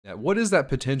Yeah, what is that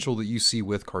potential that you see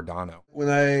with Cardano? When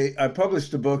I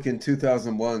published a book in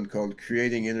 2001 called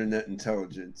Creating Internet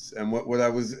Intelligence, and what I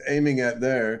was aiming at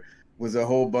there was a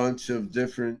whole bunch of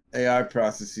different AI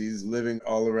processes living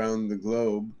all around the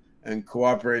globe and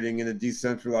cooperating in a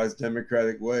decentralized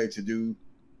democratic way to do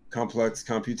complex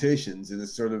computations in a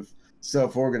sort of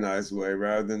self-organized way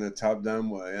rather than a top-down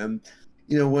way. And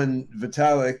when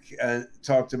Vitalik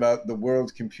talked about the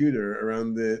world computer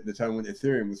around the time when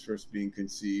Ethereum was first being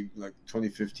conceived, like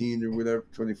 2015 or whatever,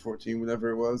 2014, whatever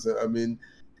it was, I mean,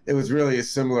 it was really a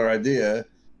similar idea,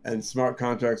 and smart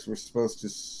contracts were supposed to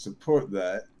support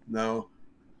that. Now,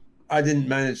 I didn't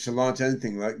manage to launch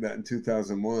anything like that in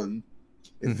 2001.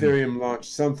 Hmm. Ethereum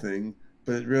launched something,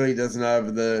 but it really doesn't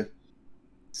have the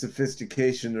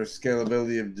sophistication or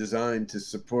scalability of design to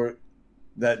support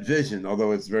that vision,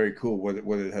 although it's very cool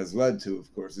what it has led to,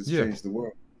 of course. It's Yeah. changed the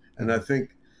world. And I Hmm. think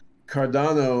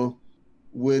Cardano,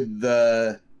 with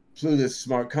the Plutus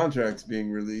smart contracts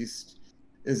being released,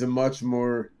 is a much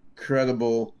more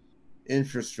credible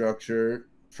infrastructure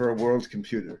for a world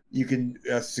computer. You can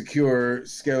secure,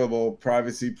 scalable,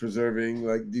 privacy preserving,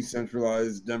 like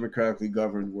decentralized, democratically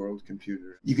governed world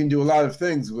computer. You can do a lot of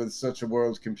things with such a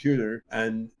world computer,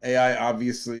 and AI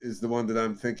obviously is the one that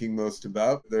I'm thinking most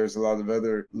about. There's a lot of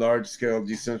other large scale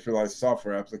decentralized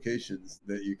software applications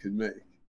that you could make.